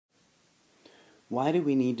Why do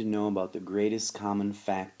we need to know about the greatest common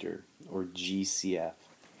factor, or GCF?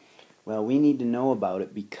 Well, we need to know about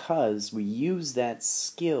it because we use that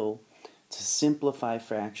skill to simplify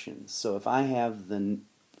fractions. So if I have the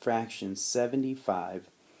fraction 75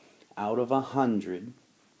 out of 100,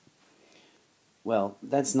 well,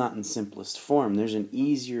 that's not in simplest form. There's an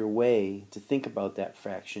easier way to think about that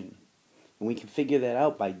fraction. And we can figure that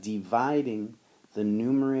out by dividing the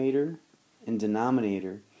numerator and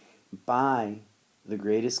denominator by the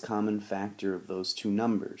greatest common factor of those two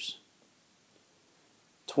numbers.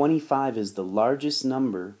 25 is the largest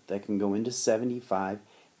number that can go into 75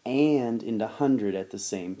 and into 100 at the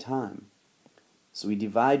same time. So we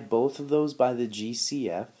divide both of those by the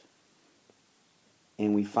GCF,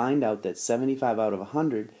 and we find out that 75 out of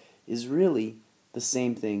 100 is really the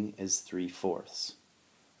same thing as 3/4.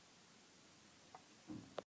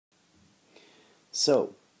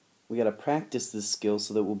 So we got to practice this skill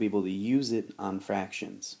so that we'll be able to use it on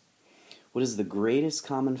fractions. What is the greatest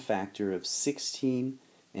common factor of 16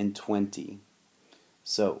 and 20?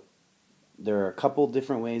 So there are a couple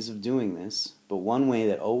different ways of doing this, but one way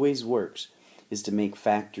that always works is to make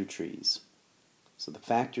factor trees. So the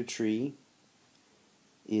factor tree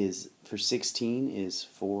is for 16 is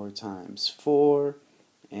 4 times 4,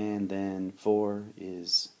 and then 4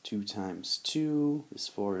 is 2 times 2. This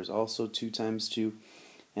 4 is also 2 times 2.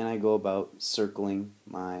 And I go about circling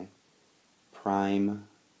my prime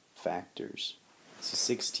factors. So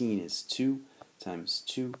 16 is 2 times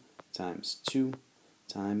 2 times 2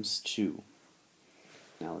 times 2.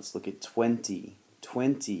 Now let's look at 20.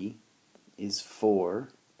 20 is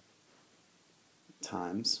 4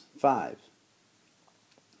 times 5.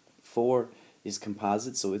 4 is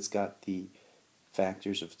composite, so it's got the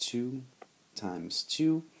factors of 2 times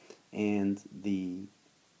 2, and the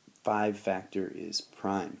 5 factor is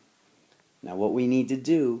prime. Now what we need to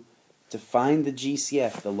do to find the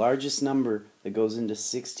GCF, the largest number that goes into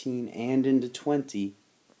 16 and into 20,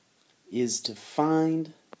 is to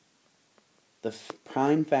find the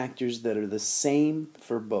prime factors that are the same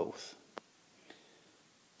for both.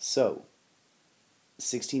 So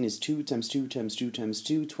 16 is 2 times 2 times 2 times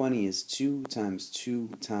 2, 20 is 2 times 2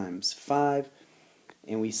 times 5,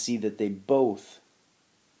 and we see that they both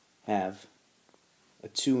have a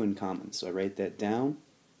 2 in common. So I write that down.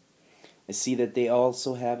 I see that they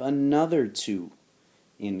also have another 2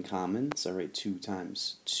 in common, so I write 2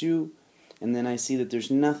 times 2, and then I see that there's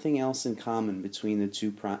nothing else in common between the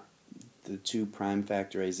two prime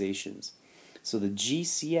factorizations. So the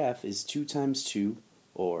GCF is 2 times 2,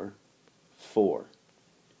 or 4.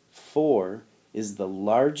 4 is the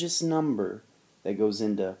largest number that goes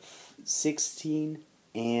into 16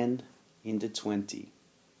 and into 20.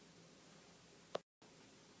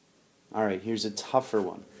 Alright, here's a tougher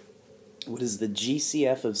one. What is the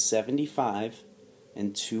GCF of 75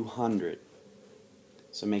 and 200?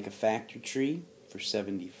 So make a factor tree for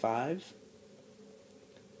 75.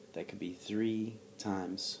 That could be 3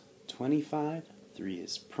 times 25. 3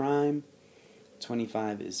 is prime.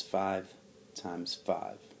 25 is 5 times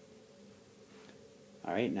 5.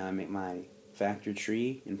 Alright, now I make my factor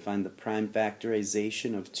tree and find the prime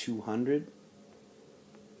factorization of 200.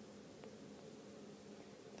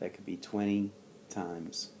 That could be 20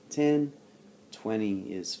 times 10.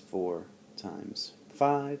 20 is 4 times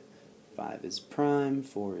 5. 5 is prime.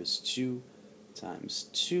 4 is 2 times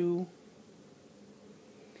 2.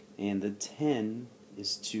 And the 10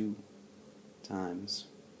 is 2 times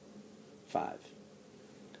 5.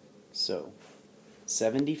 So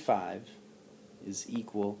 75 is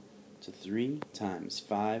equal to 3 times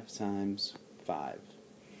 5 times 5.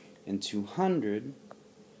 And 200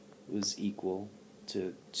 was equal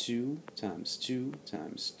to 2 times 2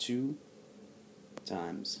 times 2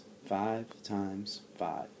 times 5 times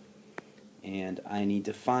 5. And I need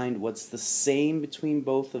to find what's the same between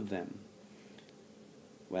both of them.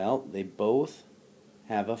 Well, they both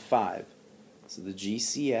have a 5. So the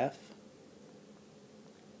GCF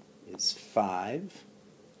is 5.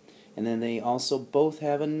 And then they also both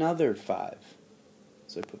have another 5.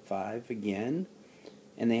 So I put 5 again.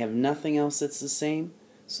 And they have nothing else that's the same.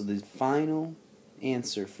 So the final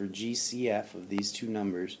answer for GCF of these two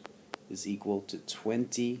numbers is equal to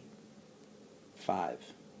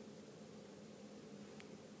 25.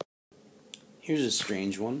 Here's a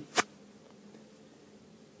strange one.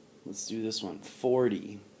 Let's do this one.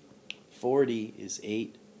 40. 40 is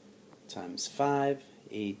 8 times 5.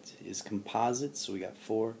 8 is composite, so we got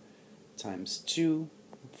 4 times 2.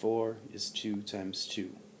 4 is 2 times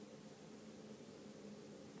 2.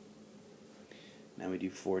 Now we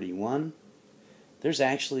do 41. There's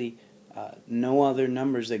actually no other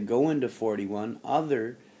numbers that go into 41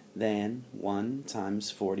 other than 1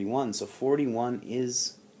 times 41. So 41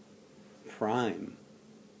 is prime.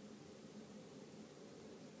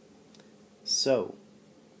 So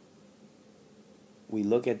we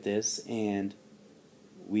look at this and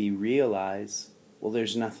we realize, well,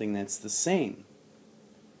 there's nothing that's the same.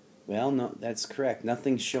 Well, no, that's correct.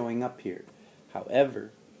 Nothing's showing up here.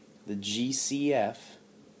 However, the GCF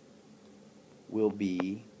will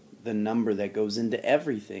be the number that goes into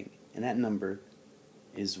everything, and that number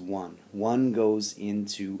is 1. 1 goes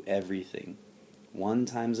into everything. 1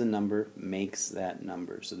 times a number makes that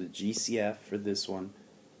number. So the GCF for this one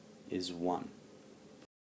is 1.